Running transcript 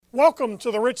Welcome to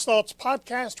the Rich Thoughts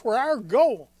Podcast, where our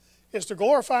goal is to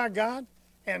glorify God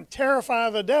and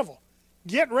terrify the devil.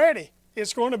 Get ready.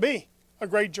 It's going to be a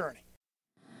great journey.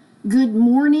 Good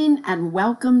morning and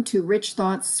welcome to Rich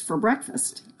Thoughts for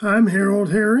Breakfast. I'm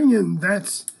Harold Herring, and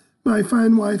that's my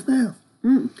fine wife, Beth.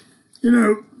 You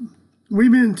know,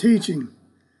 we've been teaching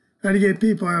how to get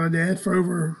people out of debt for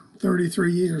over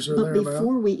 33 years or thereabouts. But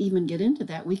before we even get into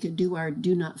that, we could do our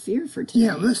Do Not Fear for today.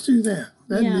 Yeah, let's do that.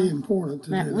 That'd be important to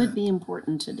do. That would be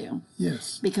important to do.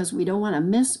 Yes. Because we don't want to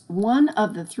miss one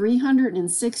of the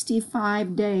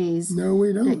 365 days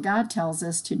that God tells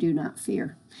us to do not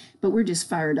fear. But we're just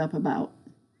fired up about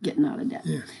getting out of debt.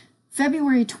 Yeah.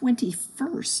 February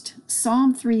 21st,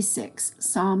 Psalm 3:6.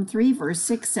 Psalm 3 verse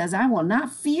 6 says, I will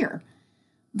not fear,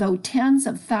 though tens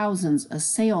of thousands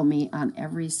assail me on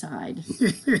every side.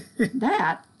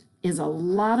 That is a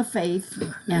lot of faith,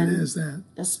 and it is that.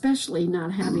 Especially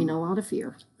not having a lot of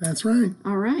fear. That's right.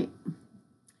 All right.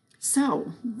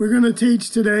 So we're going to teach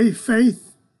today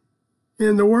faith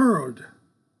in the Word.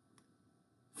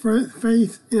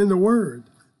 Faith in the Word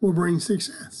will bring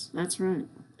success. That's right,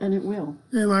 and it will.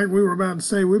 And like we were about to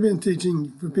say, we've been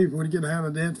teaching for people to get out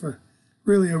of debt for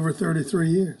really over 33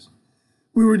 years.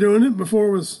 We were doing it before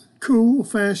it was cool,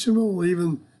 fashionable,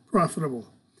 even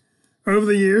profitable. Over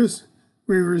the years,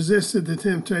 we resisted the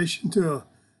temptation to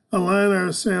align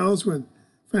ourselves with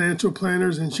financial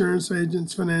planners, insurance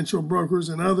agents, financial brokers,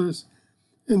 and others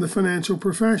in the financial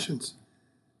professions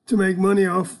to make money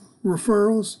off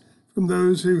referrals from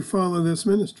those who follow this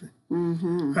ministry.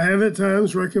 I have at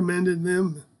times recommended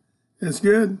them as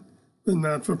good, but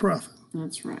not for profit.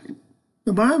 That's right.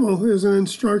 The Bible is an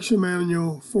instruction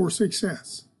manual for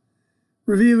success,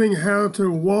 revealing how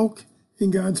to walk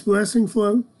in God's blessing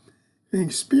flow and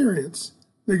experience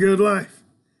the good life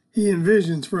He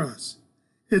envisions for us.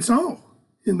 It's all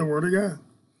in the Word of God.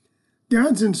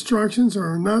 God's instructions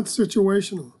are not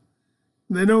situational.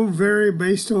 They don't vary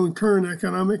based on current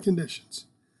economic conditions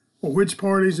or which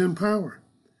party's in power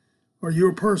or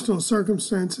your personal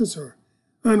circumstances or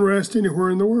unrest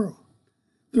anywhere in the world.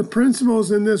 The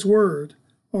principles in this Word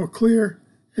are clear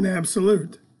and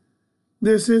absolute.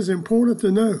 This is important to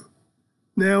know,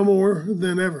 now more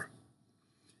than ever.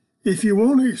 If you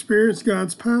want to experience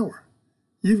God's power,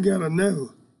 you've got to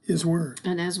know His Word.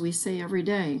 And as we say every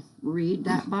day, read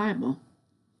that Bible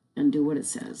and do what it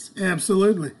says.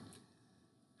 Absolutely.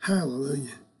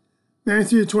 Hallelujah.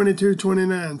 Matthew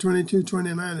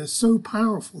 22:29 is so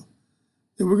powerful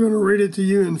that we're going to read it to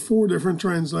you in 4 different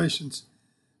translations.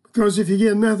 Because if you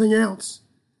get nothing else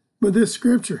but this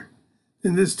scripture,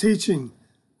 then this teaching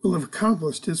will have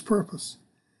accomplished its purpose.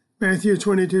 Matthew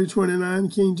 22:29,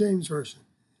 King James Version.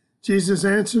 Jesus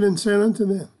answered and said unto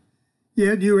them,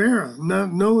 Yet you err,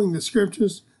 not knowing the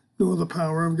scriptures nor the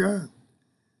power of God.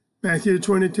 Matthew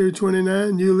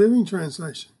 22:29, New Living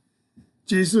Translation.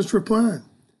 Jesus replied,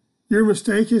 Your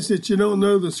mistake is that you don't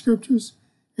know the scriptures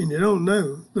and you don't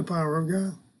know the power of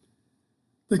God.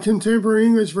 The Contemporary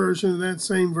English Version of that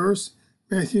same verse,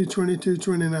 Matthew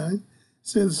 22:29,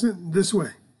 says it this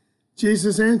way.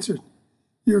 Jesus answered,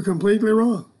 You're completely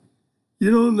wrong.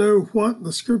 You don't know what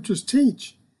the scriptures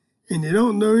teach, and you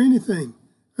don't know anything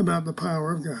about the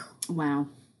power of God. Wow.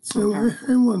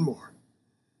 And one more.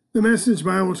 The Message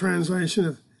Bible translation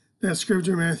of that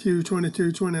scripture, Matthew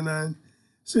 22:29,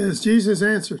 says, Jesus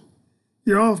answered,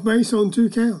 You're off base on 2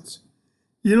 counts.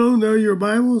 You don't know your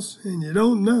Bibles, and you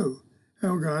don't know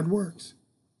how God works.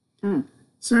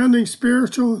 Sounding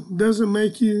spiritual doesn't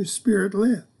make you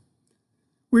spirit-led.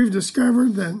 We've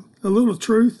discovered that a little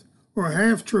truth or a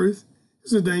half-truth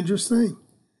is a dangerous thing,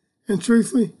 and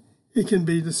truthfully, it can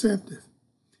be deceptive.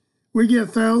 We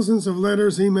get thousands of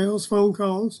letters, emails, phone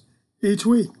calls each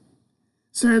week.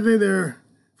 Sadly, they're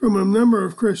from a number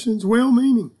of Christians,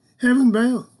 well-meaning,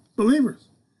 heaven-bound believers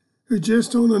who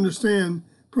just don't understand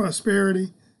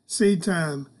prosperity, seed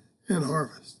time, and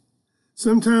harvest.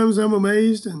 Sometimes I'm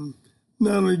amazed, and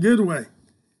not in a good way,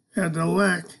 at the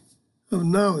lack of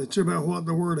knowledge about what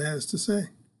the Word has to say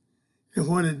and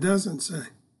what it doesn't say.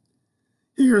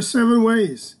 Here are 7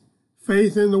 ways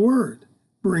faith in the Word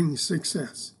brings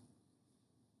success.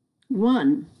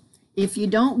 1, if you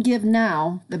don't give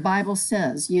now, the Bible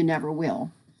says you never will.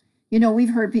 You know,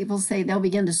 we've heard people say they'll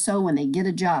begin to sow when they get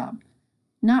a job.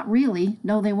 Not really.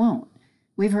 No, they won't.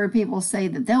 We've heard people say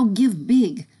that they'll give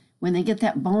big when they get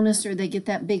that bonus or they get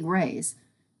that big raise.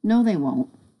 No, they won't.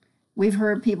 We've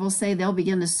heard people say they'll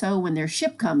begin to sow when their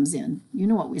ship comes in. You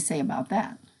know what we say about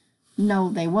that.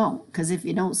 No, they won't, because if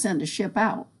you don't send a ship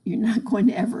out, you're not going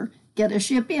to ever get a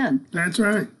ship in. That's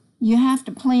right. You have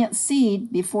to plant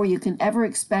seed before you can ever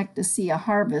expect to see a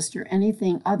harvest or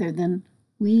anything other than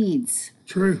weeds.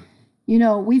 True. You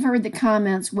know, we've heard the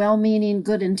comments, well-meaning,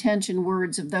 good-intentioned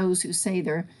words of those who say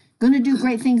they're going to do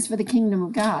great things for the kingdom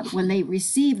of God when they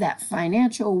receive that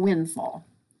financial windfall.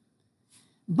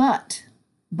 But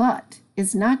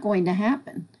it's not going to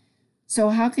happen. So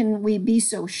how can we be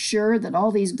so sure that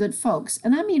all these good folks,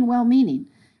 and I mean well-meaning,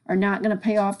 are not going to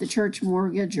pay off the church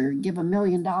mortgage or give $1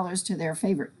 million to their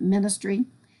favorite ministry?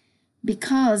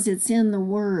 Because it's in the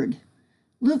Word.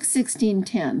 Luke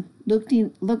 16:10.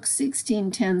 Luke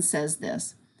 16:10 says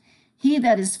this, "He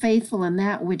that is faithful in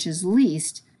that which is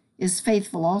least is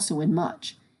faithful also in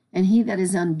much, and he that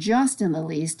is unjust in the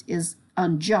least is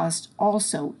unjust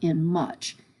also in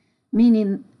much."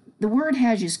 Meaning, the Word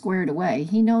has you squared away.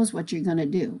 He knows what you're going to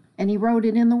do, and He wrote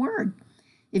it in the Word.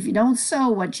 If you don't sow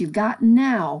what you've got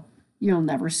now, you'll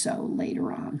never sow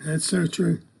later on. That's so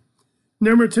true.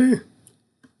 Number 2,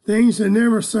 things are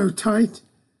never so tight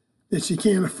that you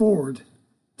can't afford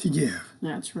to give.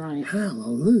 That's right.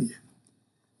 Hallelujah.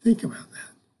 Think about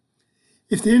that.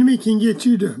 If the enemy can get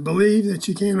you to believe that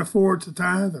you can't afford to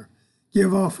tithe or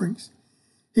give offerings,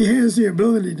 he has the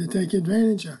ability to take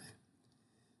advantage of you.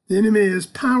 The enemy is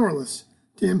powerless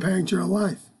to impact your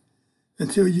life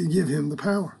until you give him the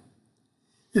power.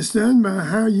 It's done by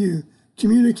how you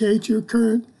communicate your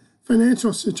current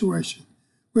financial situation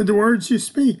with the words you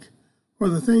speak or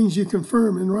the things you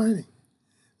confirm in writing.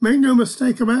 Make no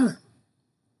mistake about it.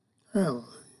 Hallelujah.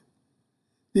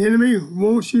 The enemy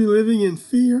wants you living in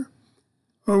fear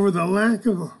over the lack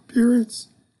of appearance,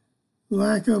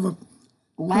 over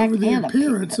the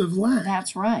appearance of lack.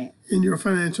 That's right. In your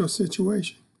financial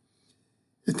situation.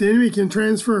 If the enemy can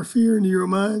transfer fear into your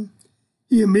mind,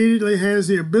 he immediately has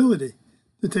the ability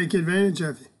to take advantage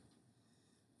of you.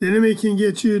 The enemy can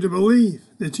get you to believe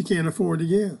that you can't afford to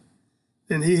give,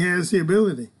 then he has the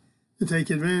ability to take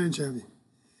advantage of you.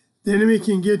 The enemy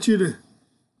can get you to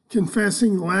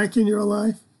confessing lack in your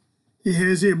life, he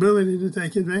has the ability to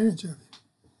take advantage of you.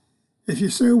 If you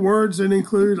say words that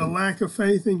include a lack of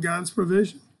faith in God's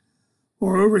provision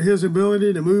or over his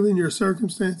ability to move in your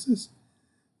circumstances,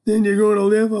 then you're going to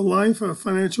live a life of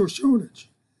financial shortage.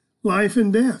 Life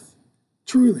and death,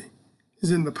 truly, is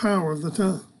in the power of the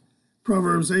tongue.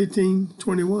 Proverbs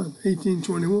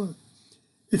 18:21.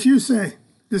 If you say,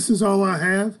 "This is all I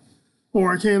have,"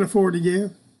 or "I can't afford to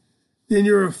give," then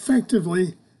you're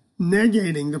effectively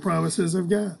negating the promises of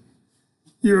God.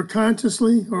 You're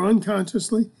consciously or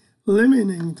unconsciously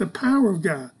limiting the power of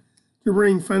God to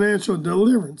bring financial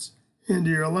deliverance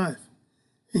into your life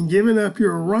and giving up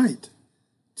your right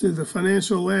to the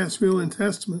financial last will and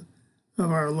testament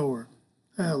of our Lord.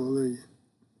 Hallelujah.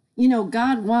 You know,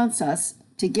 God wants us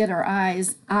to get our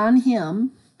eyes on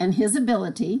Him and His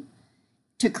ability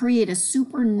to create a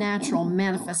supernatural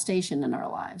manifestation in our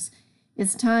lives.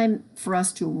 It's time for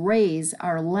us to raise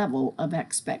our level of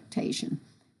expectation.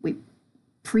 We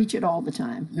preach it all the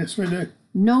time. Yes, we do.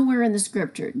 Nowhere in the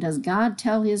scripture does God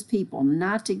tell his people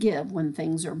not to give when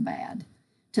things are bad.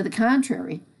 To the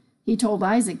contrary, he told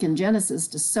Isaac in Genesis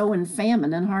to sow in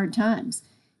famine and hard times.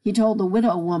 He told the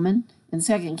widow woman in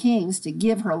 2 Kings to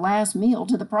give her last meal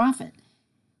to the prophet.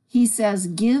 He says,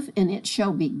 "Give and it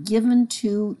shall be given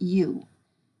to you."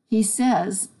 He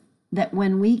says that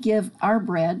when we give our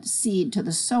bread, seed to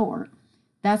the sower,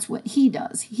 that's what he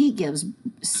does. He gives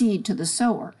seed to the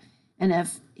sower. And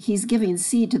if he's giving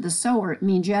seed to the sower, it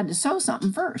means you had to sow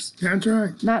something first. That's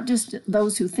right. Not just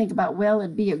those who think about, well,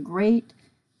 it'd be a great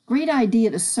idea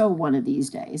to sow one of these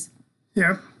days.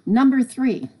 Yep. Number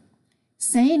 3,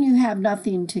 saying you have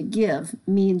nothing to give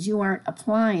means you aren't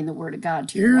applying the Word of God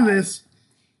to your life. Hear this.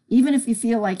 Even if you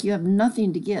feel like you have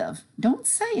nothing to give, don't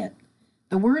say it.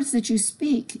 The words that you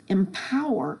speak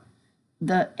empower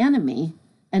the enemy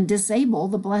and disable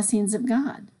the blessings of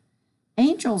God.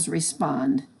 Angels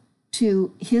respond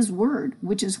to his word,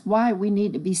 which is why we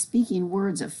need to be speaking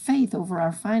words of faith over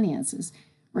our finances,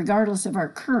 regardless of our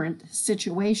current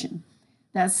situation.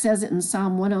 That says it in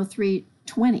Psalm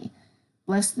 103:20.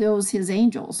 Bless those his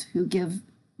angels who give,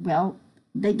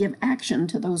 they give action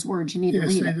to those words. You need to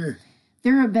read it. Do.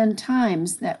 There have been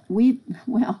times that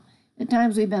at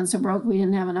times we've been so broke we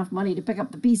didn't have enough money to pick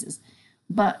up the pieces.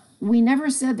 But we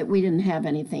never said that we didn't have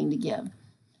anything to give.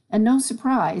 And no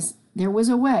surprise, there was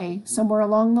a way somewhere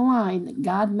along the line that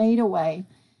God made a way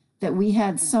that we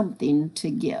had something to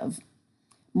give.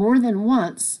 More than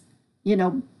once,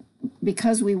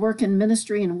 because we work in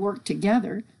ministry and work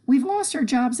together, we've lost our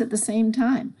jobs at the same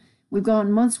time. We've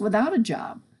gone months without a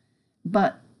job.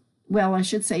 I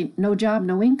should say no job,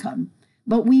 no income.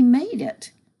 But we made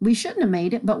it. We shouldn't have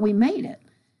made it, but we made it.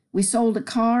 We sold a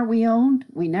car we owned.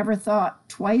 We never thought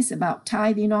twice about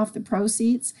tithing off the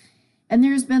proceeds. And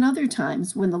there's been other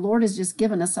times when the Lord has just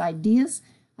given us ideas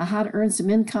how to earn some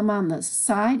income on the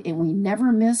side, and we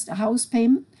never missed a house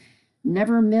payment,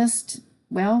 never missed,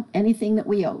 well, anything that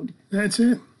we owed. That's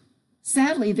it.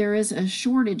 Sadly, there is a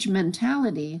shortage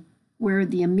mentality where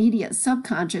the immediate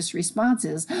subconscious response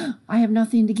is, I have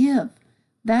nothing to give.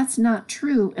 That's not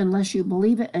true unless you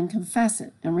believe it and confess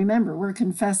it. And remember, we're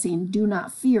confessing do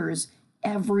not fears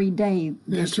every day.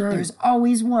 That's right. There's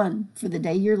always one for the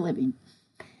day you're living.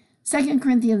 2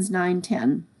 Corinthians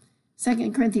 9:10.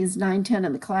 2 Corinthians 9:10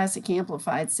 in the Classic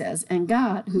Amplified says, and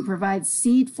God, who provides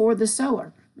seed for the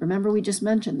sower, remember we just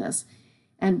mentioned this,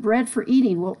 and bread for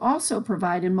eating, will also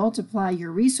provide and multiply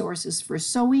your resources for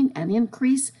sowing and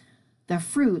increase the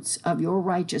fruits of your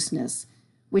righteousness,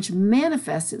 which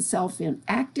manifests itself in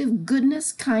active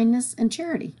goodness, kindness, and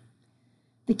charity.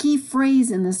 The key phrase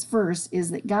in this verse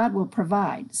is that God will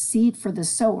provide seed for the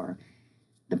sower.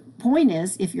 The point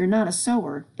is, if you're not a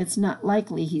sower, it's not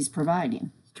likely he's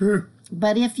providing. True.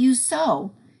 But if you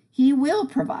sow, he will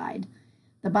provide.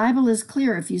 The Bible is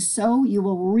clear. If you sow, you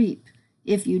will reap.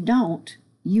 If you don't,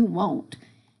 you won't.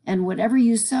 And whatever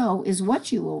you sow is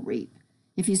what you will reap.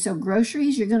 If you sow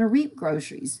groceries, you're going to reap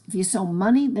groceries. If you sow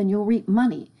money, then you'll reap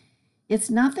money. It's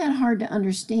not that hard to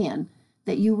understand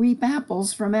that you reap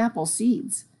apples from apple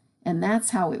seeds. And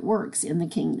that's how it works in the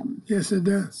kingdom. Yes, it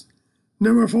does.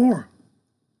 Number 4,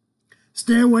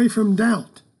 stay away from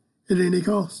doubt at any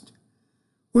cost.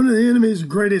 One of the enemy's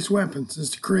greatest weapons is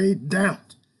to create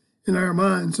doubt in our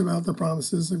minds about the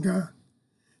promises of God.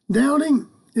 Doubting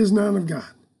is not of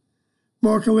God.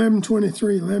 Mark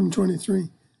 11:23.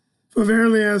 For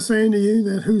verily I say unto you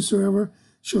that whosoever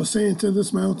shall say unto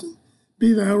this mountain,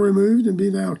 be thou removed, and be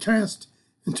thou cast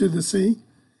into the sea,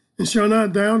 and shall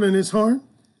not doubt in his heart,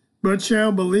 but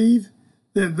shall believe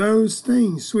that those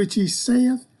things which he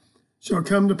saith shall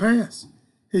come to pass,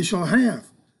 he shall have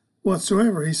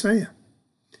whatsoever he saith.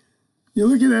 You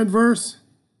look at that verse,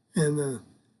 and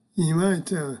you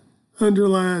might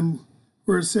underline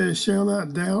where it says, shall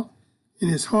not doubt in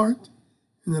his heart,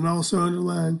 and then also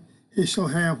underline, he shall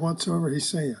have whatsoever he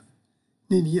saith.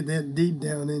 Need to get that deep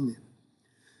down in you.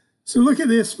 So look at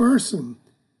this verse and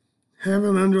have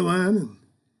it underlined and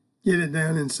get it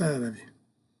down inside of you.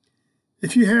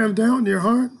 If you have doubt in your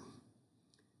heart,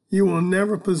 you will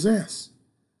never possess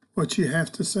what you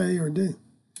have to say or do.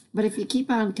 But if you keep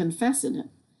on confessing it,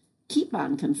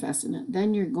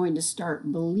 then you're going to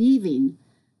start believing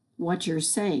what you're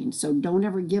saying. So don't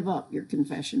ever give up your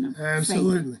confession of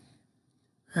Absolutely. faith.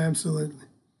 Absolutely.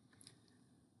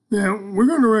 Now, we're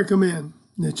going to recommend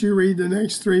that you read the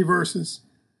next 3 verses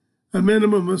a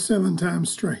minimum of 7 times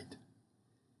straight.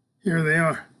 Here they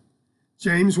are.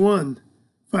 James 1,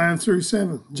 5 through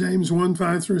 7. James 1,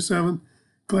 5 through 7,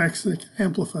 Classic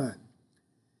Amplified.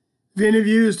 If any of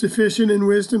you is deficient in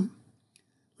wisdom,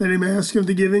 let him ask of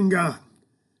the giving God,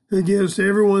 who gives to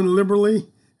everyone liberally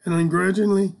and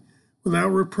ungrudgingly, without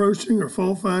reproaching or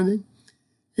fault finding,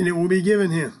 and it will be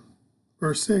given him.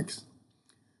 Verse 6.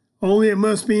 Only it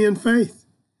must be in faith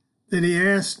that he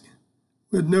asks,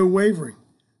 with no wavering,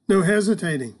 no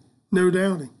hesitating, no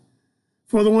doubting.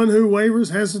 For the one who wavers,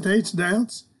 hesitates,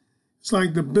 doubts, it's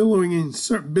like the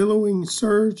billowing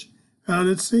surge out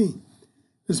at sea.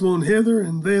 It's blown hither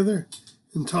and thither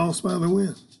and tossed by the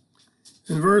wind.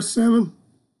 In verse 7,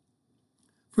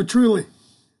 for truly,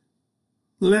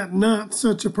 let not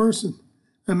such a person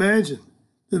imagine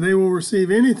that they will receive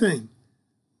anything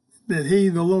that he,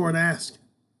 the Lord, asks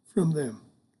from them.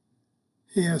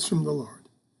 He asks from the Lord.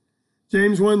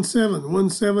 James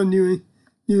 1:7, New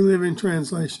Living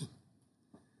Translation.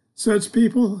 Such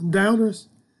people, doubters,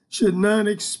 should not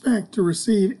expect to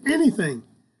receive anything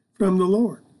from the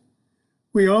Lord.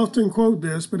 We often quote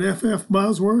this, but F.F.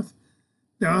 Bosworth,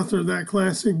 the author of that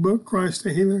classic book, Christ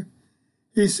the Healer,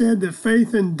 he said that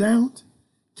faith and doubt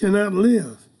cannot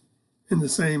live in the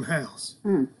same house.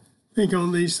 Think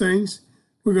on these things.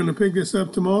 We're going to pick this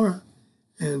up tomorrow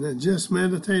and just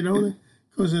meditate on it,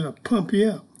 because it'll pump you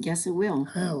up. Yes, it will.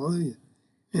 Hallelujah.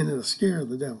 And it'll scare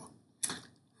the devil.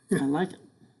 I like it.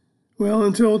 Well,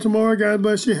 until tomorrow, God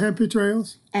bless you. Happy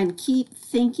trails. And keep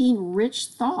thinking rich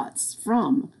thoughts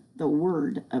from the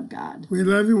Word of God. We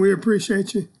love you. We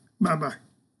appreciate you. Bye-bye.